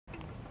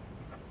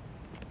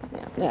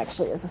It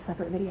actually is a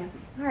separate video.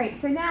 All right,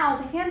 so now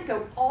the hands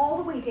go all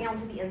the way down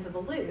to the ends of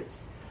the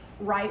loops,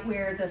 right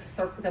where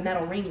the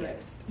metal ring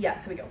goes. Yeah,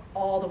 so we go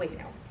all the way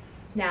down.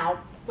 Now,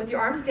 with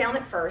your arms down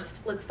at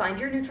first, let's find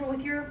your neutral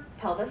with your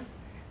pelvis.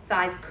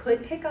 Thighs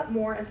could pick up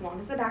more as long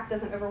as the back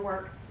doesn't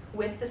overwork.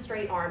 With the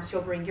straight arms,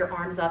 you'll bring your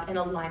arms up in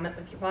alignment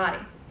with your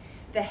body.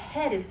 The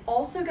head is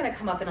also going to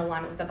come up in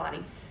alignment with the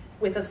body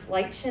with a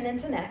slight chin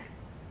into neck.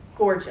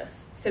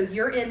 Gorgeous. So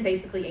you're in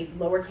basically a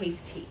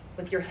lowercase t,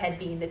 with your head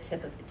being the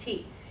tip of the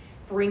T.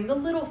 Bring the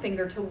little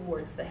finger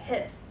towards the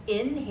hips.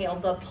 Inhale,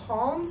 the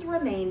palms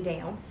remain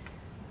down.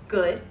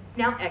 Good.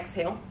 Now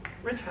exhale,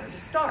 return to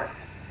start.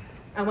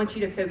 I want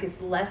you to focus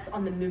less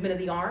on the movement of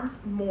the arms,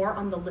 more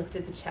on the lift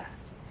of the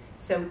chest.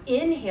 So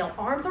inhale,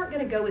 arms aren't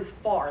going to go as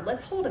far.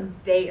 Let's hold them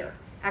there.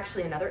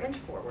 Actually, another inch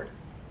forward.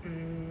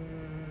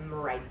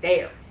 Right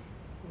there.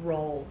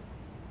 Roll,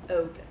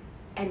 open.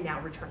 And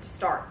now return to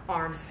start.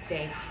 Arms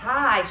stay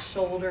high,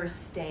 shoulders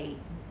stay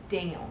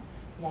down.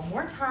 One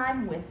more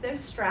time with those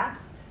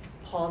straps.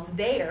 Pause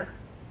there.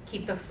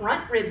 Keep the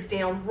front ribs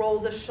down. Roll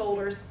the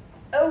shoulders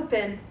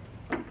open.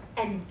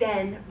 And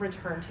then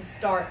return to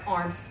start.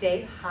 Arms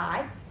stay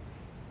high.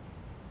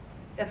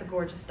 That's a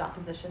gorgeous stop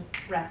position.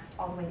 Rest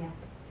all the way down.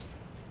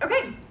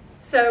 Okay,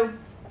 so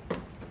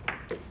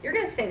you're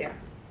going to stay there.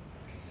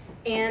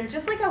 And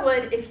just like I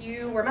would if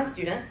you were my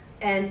student,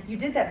 and you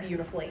did that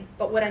beautifully,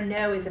 but what I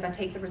know is if I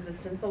take the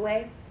resistance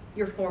away,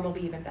 your form will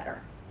be even better,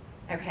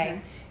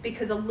 okay?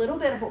 Because a little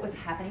bit of what was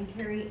happening,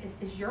 Carrie,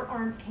 is your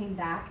arms came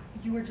back,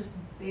 you were just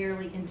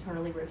barely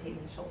internally rotating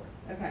the shoulder.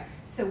 Okay.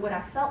 So what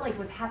I felt like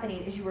was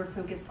happening is you were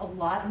focused a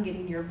lot on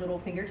getting your little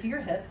finger to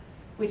your hip,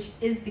 which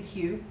is the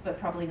cue, but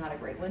probably not a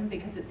great one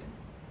because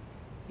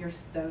you're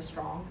so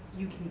strong,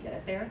 you can get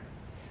it there.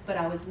 But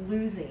I was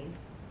losing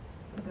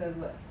the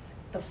lift,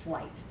 the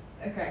flight.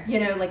 Okay. You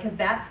know, like, because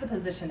that's the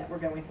position that we're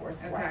going for is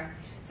flight. Okay.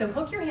 So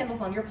hook your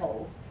handles on your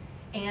poles.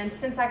 And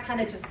since I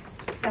kind of just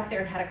sat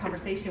there and had a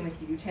conversation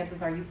with you,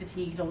 chances are you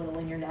fatigued a little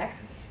in your neck.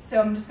 So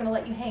I'm just going to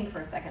let you hang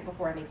for a second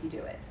before I make you do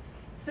it.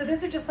 So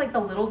those are just like the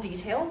little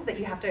details that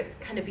you have to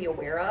kind of be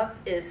aware of.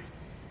 It's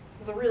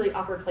a really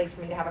awkward place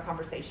for me to have a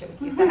conversation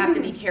with you. So I have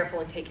to be careful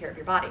and take care of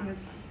your body.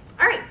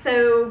 All right,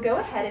 so go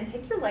ahead and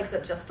pick your legs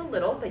up just a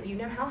little, but you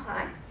know how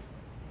high.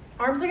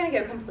 Arms are going to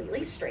go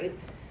completely straight.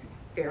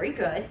 Very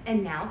good.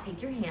 And now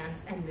take your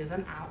hands and move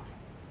them out.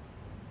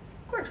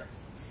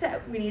 Gorgeous. So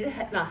we need a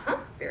head.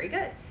 Very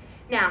good.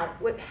 Now,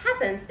 what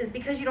happens is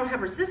because you don't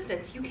have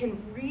resistance, you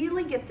can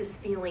really get this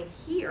feeling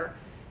here.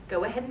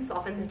 Go ahead and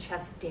soften the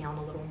chest down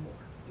a little more.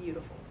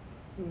 Beautiful.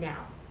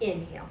 Now,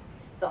 inhale.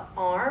 The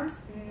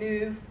arms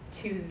move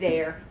to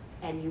there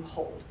and you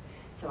hold.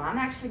 So I'm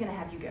actually going to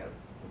have you go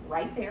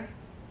right there.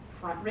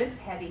 Front ribs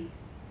heavy.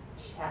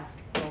 Chest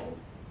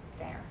rolls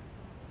there.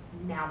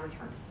 Now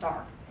return to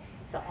start.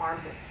 The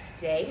arms will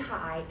stay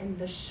high and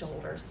the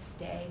shoulders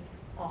stay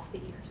off the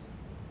ears.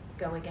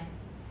 Go again.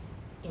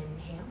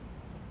 Inhale.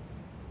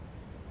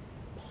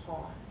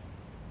 Pause.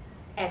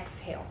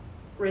 Exhale.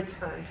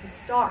 Return to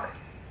start.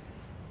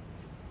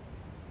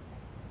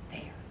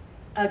 There.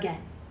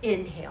 Again.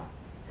 Inhale.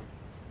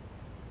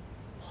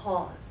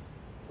 Pause.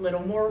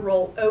 Little more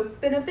roll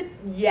open of the,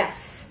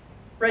 yes.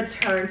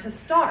 Return to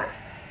start.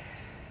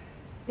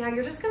 Now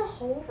you're just going to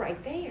hold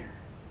right there.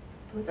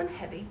 Bosom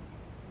heavy.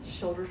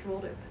 Shoulders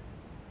rolled open.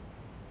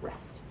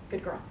 Rest.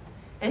 Good girl.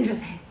 And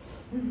just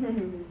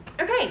hang.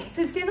 Okay,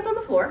 so stand up on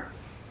the floor.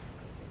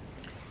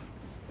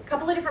 A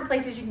couple of different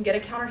places you can get a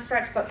counter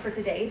stretch, but for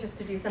today, just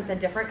to do something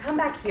different, come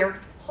back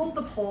here, hold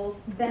the poles,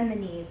 bend the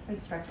knees, and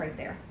stretch right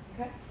there.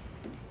 Okay.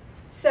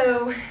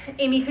 So,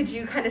 Amy, could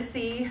you kind of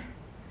see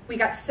we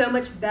got so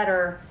much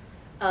better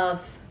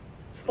of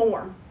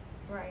form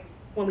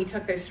when we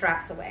took those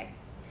straps away.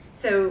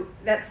 So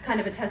that's kind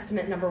of a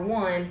testament, number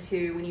one,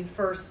 to when you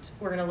first,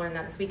 we're going to learn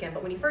that this weekend,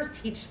 but when you first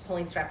teach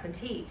pulling straps in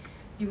T,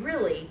 you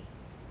really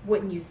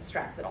wouldn't use the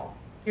straps at all.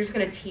 You're just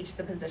going to teach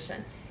the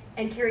position.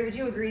 And Carrie, would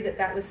you agree that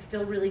that was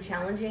still really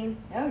challenging?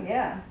 Oh,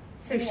 yeah.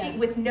 So she,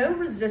 with no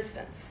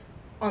resistance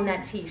on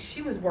that T,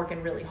 she was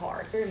working really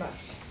hard. Very much.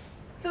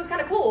 So it's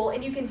kind of cool,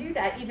 and you can do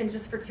that even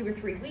just for 2 or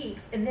 3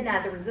 weeks, and then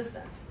add the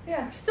resistance.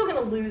 Yeah. You're still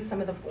going to lose some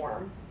of the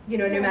form, you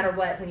know, no matter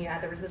what when you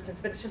add the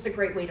resistance, but it's just a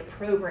great way to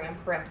program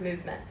correct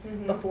movement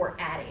before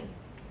adding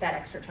that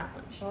extra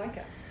challenge. I like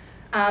it.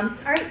 All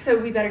right, so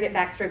we better get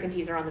backstroke and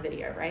teaser on the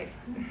video, right?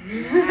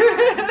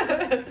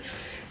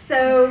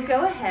 So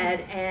go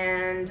ahead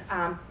and,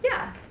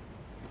 yeah,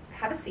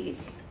 have a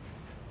seat.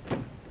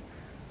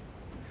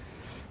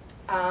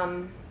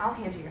 I'll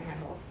hand you your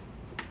handles.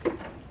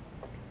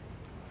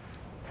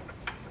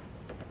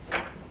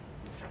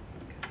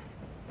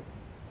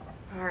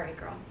 All right,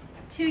 girl.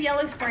 2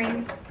 yellow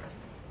springs.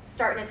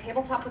 Starting a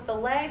tabletop with the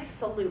legs,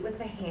 salute with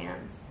the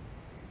hands.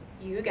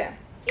 You go.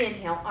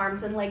 Inhale,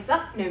 arms and legs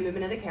up, no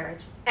movement of the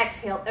carriage.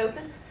 Exhale,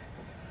 open.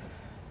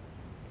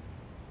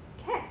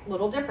 Okay, a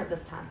little different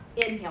this time.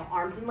 Inhale,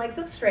 arms and legs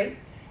up straight.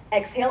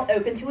 Exhale,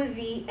 open to a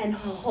V and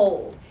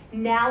hold.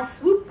 Now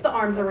swoop the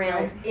arms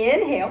around.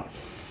 Inhale.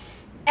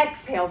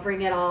 Exhale,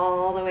 bring it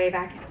all the way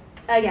back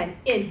Again,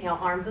 inhale,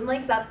 arms and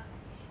legs up.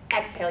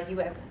 Exhale,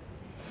 you open.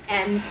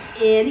 And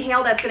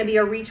inhale, that's going to be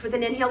a reach with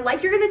an inhale,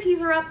 like you're going to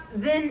teaser up.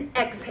 Then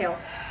exhale,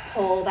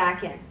 pull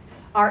back in.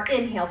 Our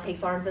inhale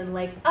takes arms and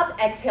legs up.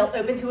 Exhale,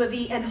 open to a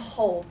V and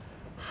hold.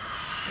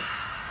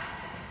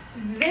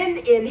 Then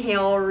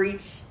inhale,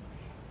 reach.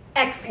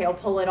 Exhale,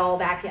 pull it all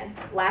back in.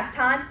 Last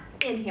time,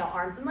 inhale,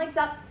 arms and legs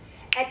up.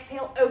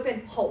 Exhale,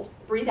 open, hold.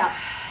 Breathe out.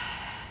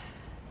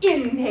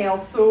 Inhale,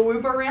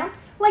 swoop around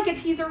like a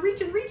teaser.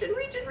 Reach and reach and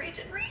reach and reach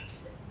and reach.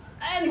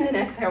 And then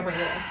exhale, bring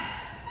it in.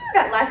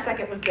 That last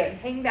second was good.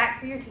 Hang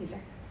back for your teaser.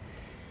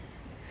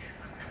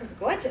 It was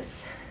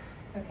gorgeous.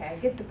 Okay,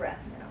 get the breath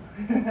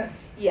now.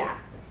 Yeah.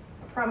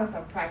 I promise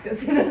I've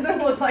practiced. It doesn't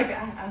look like I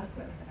have.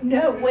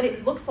 No, what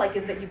it looks like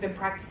is that you've been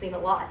practicing a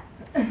lot.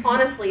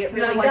 Honestly, it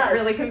really I'm, does.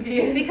 really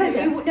confused. Because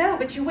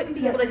but you wouldn't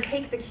be able to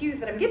take the cues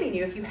that I'm giving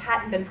you if you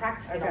hadn't been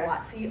practicing a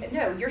lot. So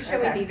you're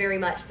showing me very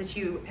much that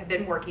you have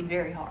been working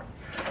very hard.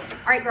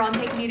 All right, girl, I'm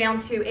taking you down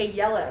to a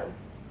yellow.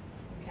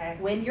 Okay.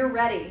 When you're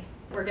ready,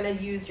 we're going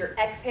to use your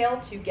exhale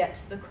to get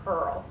to the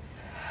curl.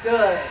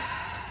 Good.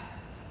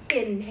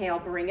 Inhale,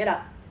 bring it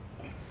up.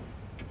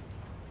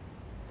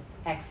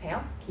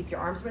 Exhale, keep your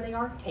arms where they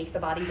are, take the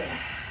body down.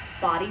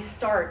 Body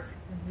starts,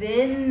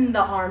 then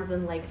the arms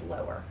and legs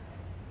lower.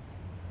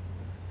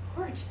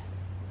 Gorgeous.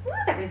 Ooh,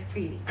 that was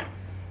pretty.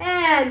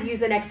 And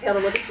use an exhale to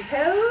look at your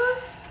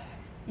toes.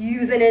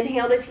 Use an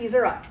inhale to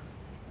teaser up.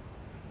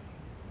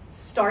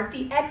 Start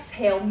the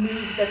exhale,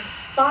 move the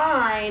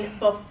spine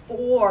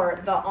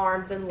before the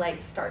arms and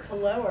legs start to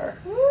lower.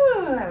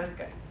 Ooh, that was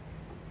good.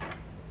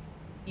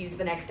 Use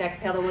the next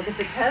exhale to look at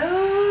the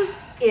toes.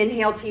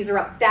 Inhale, teaser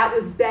up. That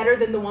was better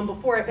than the one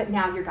before it, but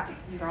now you're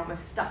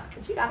almost stuck,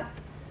 but you got it.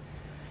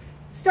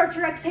 Start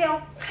your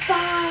exhale.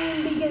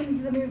 Spine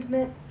begins the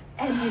movement,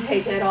 and you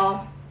take it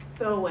all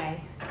the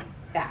way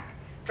back.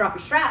 Drop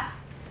your straps.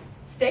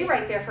 Stay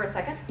right there for a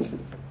second.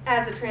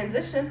 As a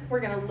transition, we're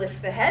going to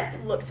lift the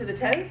head, look to the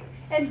toes,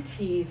 and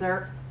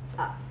teaser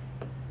up.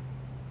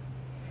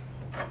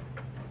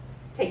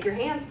 Take your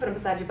hands, put them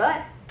beside your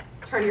butt.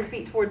 Turn your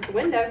feet towards the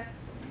window.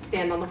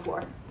 Stand on the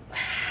floor.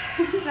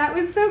 That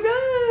was so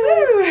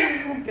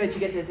good. Woo. Good, you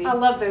get dizzy. I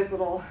love those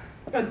little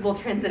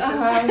transitions.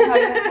 How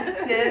you have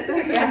to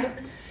sit. Yeah.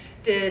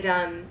 Did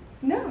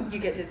No. you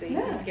get dizzy?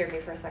 No. You scared me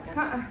for a second.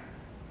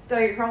 Do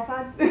I get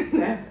cross-eyed?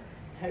 No.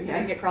 Oh, yeah,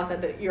 I get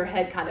cross-eyed, but your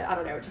head kind of, I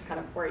don't know, it just kind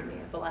of worried me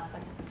at the last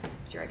second.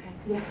 But you're okay.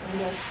 Yeah.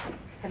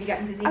 Have you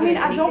gotten dizzy? I mean, doing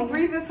I don't anything?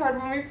 breathe this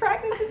hard when we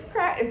practice. It's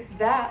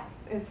that.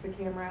 It's the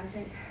camera, I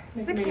think. It's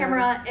Making the me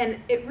camera, nervous. and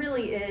it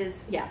really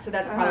is, yeah, so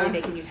that's probably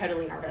making you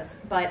totally nervous.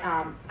 But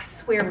I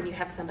swear when you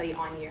have somebody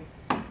on you,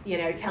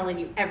 telling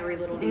you every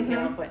little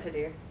detail of what to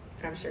do,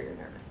 but I'm sure you're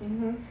nervous.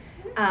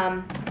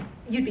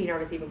 You'd be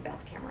nervous even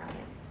without the camera on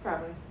it.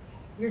 Probably.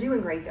 You're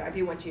doing great, though. I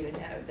do want you to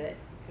know that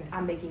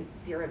I'm making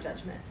zero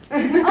judgment. Oh,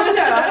 no,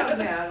 I don't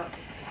know.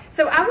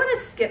 So I want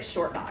to skip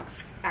short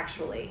box,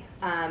 actually,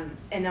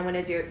 and I want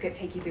to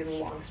take you through the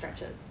long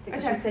stretches,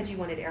 because you said you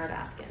wanted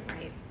Arabesque,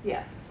 right?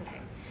 Yes. Okay.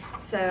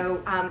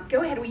 So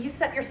go ahead. Will you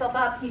set yourself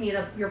up? You need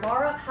your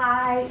bar up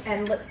high,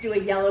 and let's do a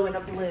yellow and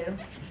a blue.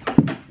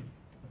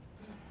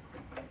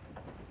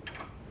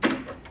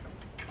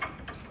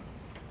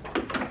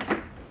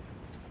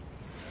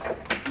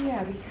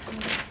 Yeah, because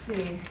let's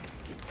see.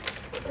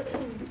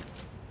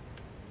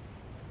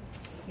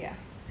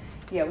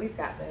 Yeah, we've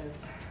got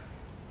those.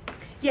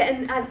 Yeah,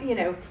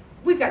 and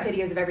we've got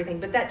videos of everything,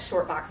 but that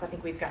short box, I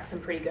think we've got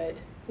some pretty good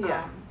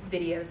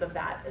videos of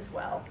that as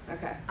well.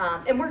 Okay.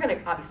 And we're going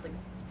to obviously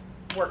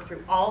work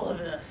through all of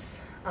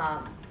this.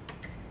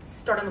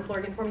 Start on the floor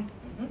again for me.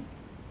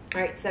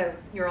 All right, so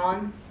you're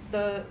on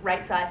the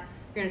right side.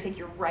 You're going to take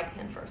your right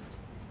hand first.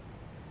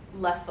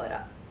 Left foot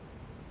up.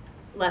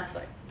 Left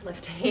foot,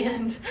 left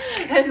hand,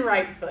 and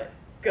right foot.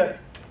 Good.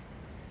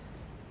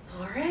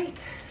 All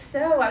right,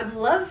 so I would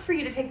love for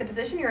you to take the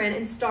position you're in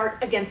and start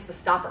against the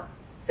stopper.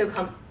 So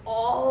come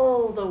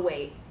all the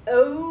way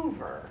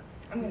over.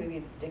 I'm going to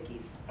need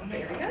stickies.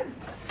 Very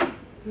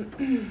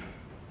good.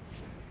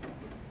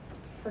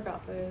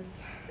 Forgot those.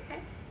 It's okay.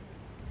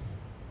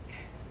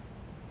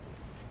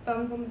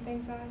 Thumbs on the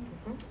same side?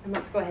 And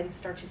let's go ahead and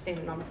start you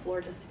standing on the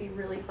floor just to be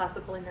really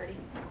classical and nerdy.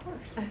 Of course.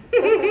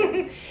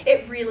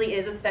 It really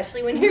is,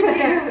 especially when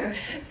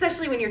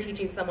you're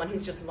teaching someone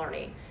who's just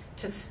learning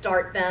to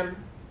start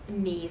them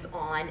knees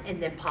on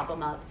and then pop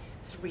them up.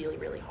 It's really,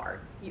 really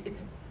hard. You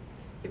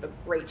have a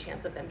great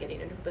chance of them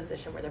getting into a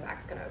position where their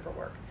back's going to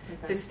overwork. Okay.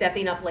 So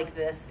stepping up like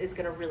this is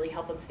going to really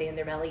help them stay in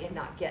their belly and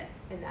not get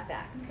in that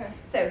back. Okay.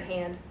 So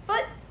hand,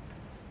 foot,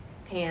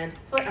 hand,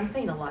 foot. I'm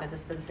saying a lot of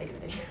this for the sake of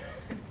the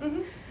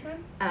video.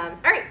 All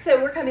right,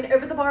 so we're coming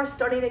over the bar,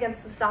 starting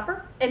against the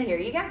stopper. And here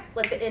you go.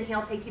 Let the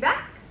inhale take you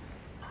back.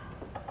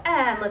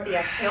 And let the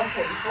exhale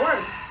pull you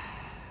forward.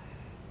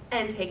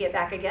 And take it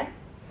back again.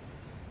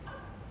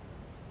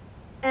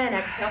 And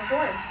exhale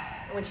forward.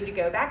 I want you to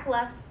go back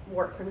less,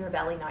 work from your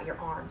belly, not your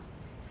arms.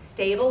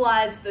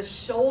 Stabilize the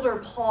shoulder,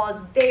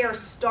 pause there,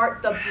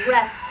 start the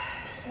breath.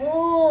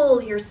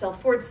 Pull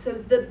yourself forward so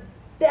the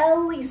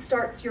belly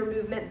starts your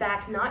movement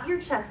back, not your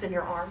chest and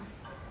your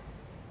arms.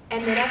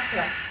 and then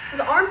exhale. So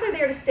the arms are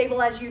there to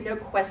stabilize you, no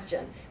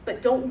question,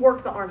 but don't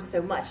work the arms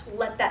so much.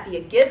 Let that be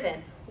a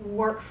given.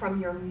 Work from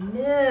your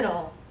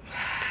middle.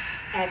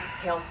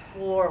 Exhale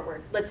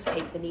forward. Let's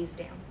take the knees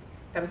down.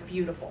 That was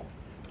beautiful.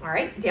 All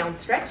right, down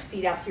stretch,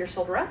 feet out to your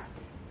shoulder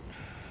rests.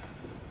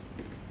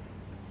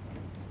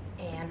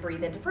 And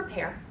breathe in to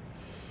prepare.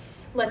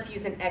 Let's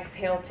use an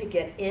exhale to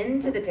get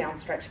into the down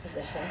stretch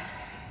position.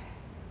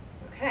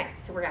 Okay,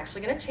 so we're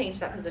actually going to change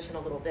that position a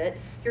little bit.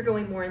 You're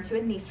going more into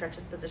a knee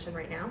stretches position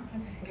right now.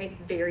 Okay, it's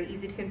very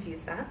easy to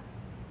confuse that.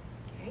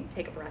 Okay,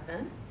 take a breath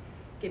in.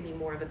 Give me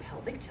more of a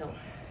pelvic tilt.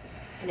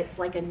 And it's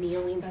like a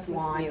kneeling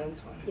swan. Kneeling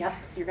swan. Yep,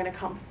 so you're going to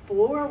come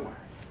forward.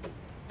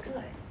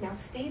 Good. Now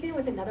stay there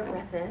with another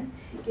breath in.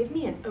 Give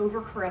me an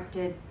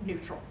overcorrected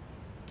neutral.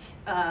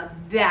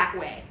 That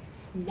way.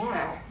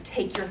 Now,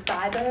 take your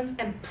thigh bones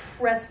and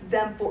press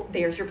them forward.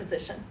 There's your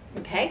position,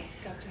 okay?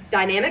 Gotcha.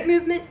 Dynamic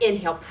movement.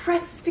 Inhale,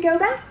 press to go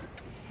back.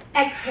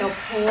 Exhale,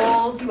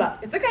 pulls you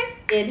up. It's okay.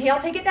 Inhale,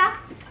 take it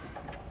back.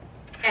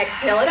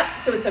 Exhale it up.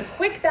 So it's a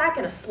quick back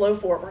and a slow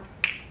forward.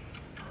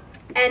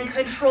 And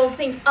control,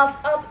 think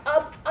up, up,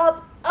 up,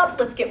 up, up.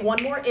 Let's get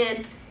one more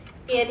in.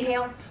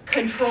 Inhale,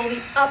 control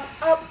the up,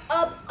 up,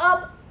 up,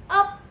 up,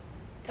 up.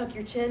 Tuck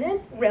your chin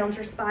in, round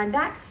your spine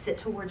back, sit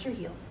towards your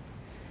heels.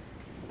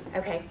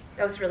 Okay,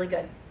 that was really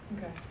good.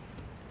 Okay.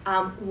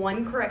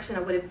 One correction I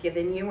would have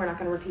given you, we're not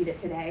going to repeat it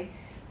today.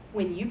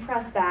 When you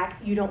press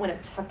back, you don't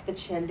want to tuck the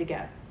chin to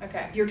go.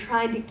 Okay. You're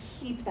trying to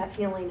keep that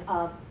feeling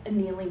of a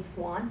kneeling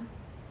swan,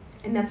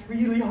 and that's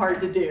really hard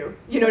to do.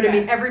 You know what I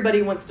mean?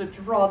 Everybody wants to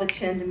draw the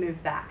chin to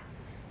move back.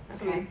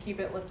 So we keep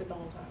it lifted the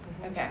whole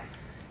time. Okay.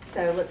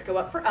 So let's go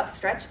up for up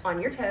stretch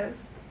on your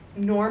toes.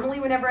 Normally,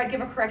 whenever I give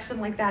a correction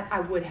like that,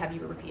 I would have you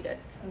repeat it.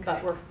 Okay.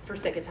 But for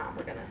sake of time,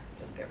 we're going to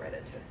just get right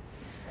into it.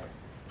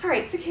 All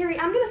right, so Carrie,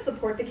 I'm going to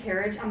support the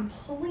carriage. I'm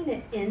pulling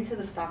it into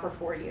the stopper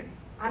for you.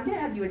 I'm going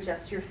to have you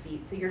adjust your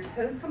feet so your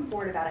toes come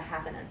forward about a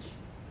 ½ inch.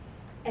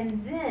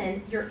 And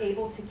then you're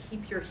able to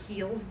keep your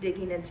heels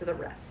digging into the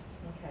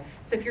rests. Okay.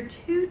 So if you're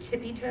too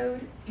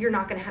tippy-toed, you're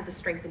not going to have the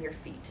strength in your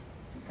feet.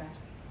 Okay.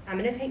 I'm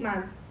going to take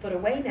my foot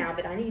away now,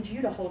 but I need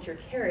you to hold your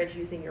carriage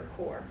using your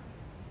core.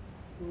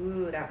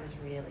 Ooh, that was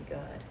really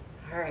good.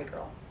 All right,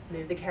 girl.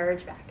 Move the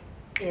carriage back.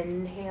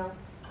 Inhale,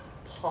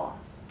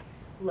 pause.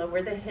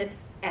 Lower the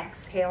hips,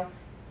 exhale.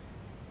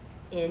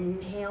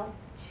 Inhale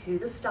to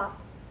the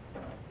stop.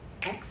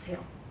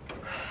 Exhale.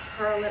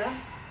 Curl it up.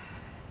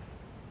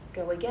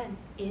 Go again.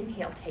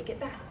 Inhale, take it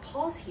back.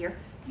 Pause here.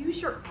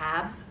 Use your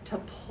abs to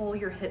pull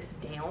your hips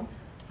down.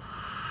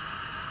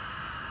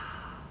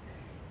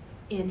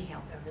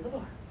 Inhale over the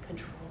bar.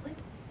 Control it.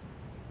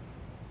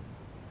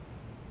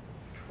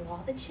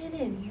 Draw the chin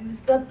in.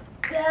 Use the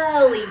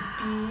belly.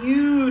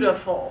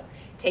 Beautiful.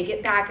 Take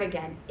it back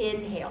again.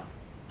 Inhale.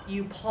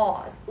 You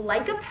pause.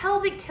 Like a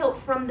pelvic tilt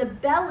from the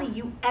belly,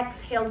 you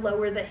exhale,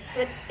 lower the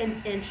hips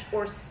an inch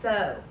or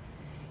so.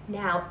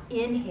 Now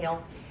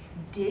inhale.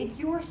 Dig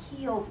your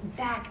heels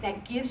back.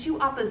 That gives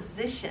you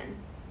opposition.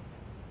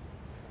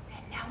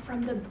 And now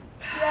from the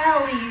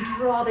belly, you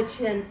draw the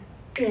chin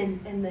in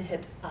and the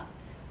hips up.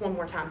 One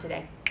more time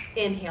today.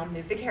 Inhale,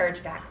 move the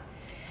carriage back.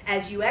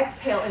 As you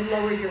exhale and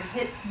lower your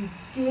hips, you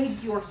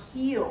dig your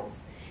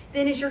heels.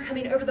 Then as you're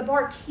coming over the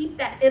bar, keep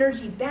that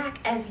energy back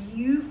as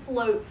you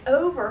float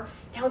over.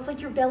 Now it's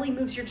like your belly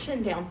moves your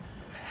chin down.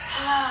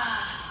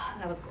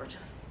 That was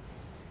gorgeous.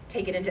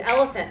 Take it into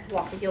elephant.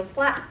 Walk the heels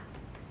flat.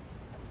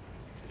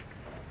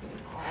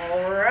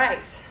 All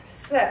right,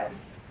 so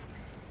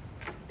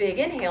big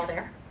inhale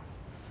there.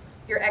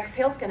 Your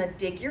exhale is going to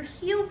dig your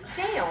heels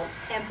down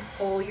and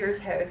pull your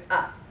toes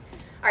up.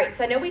 All right,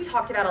 so I know we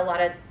talked about a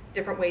lot of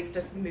different ways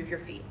to move your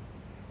feet.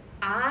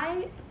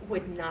 I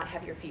would not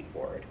have your feet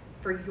forward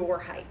for your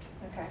height.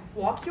 Okay.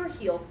 Walk your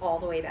heels all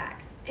the way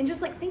back. And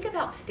just like think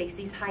about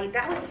Stacy's height.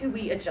 That was who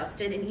we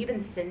adjusted, and even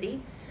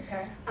Cindy.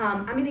 Okay.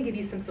 I'm going to give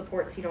you some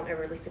support so you don't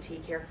overly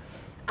fatigue here.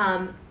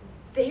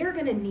 They are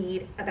going to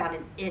need about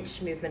an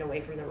inch movement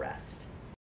away from the rest.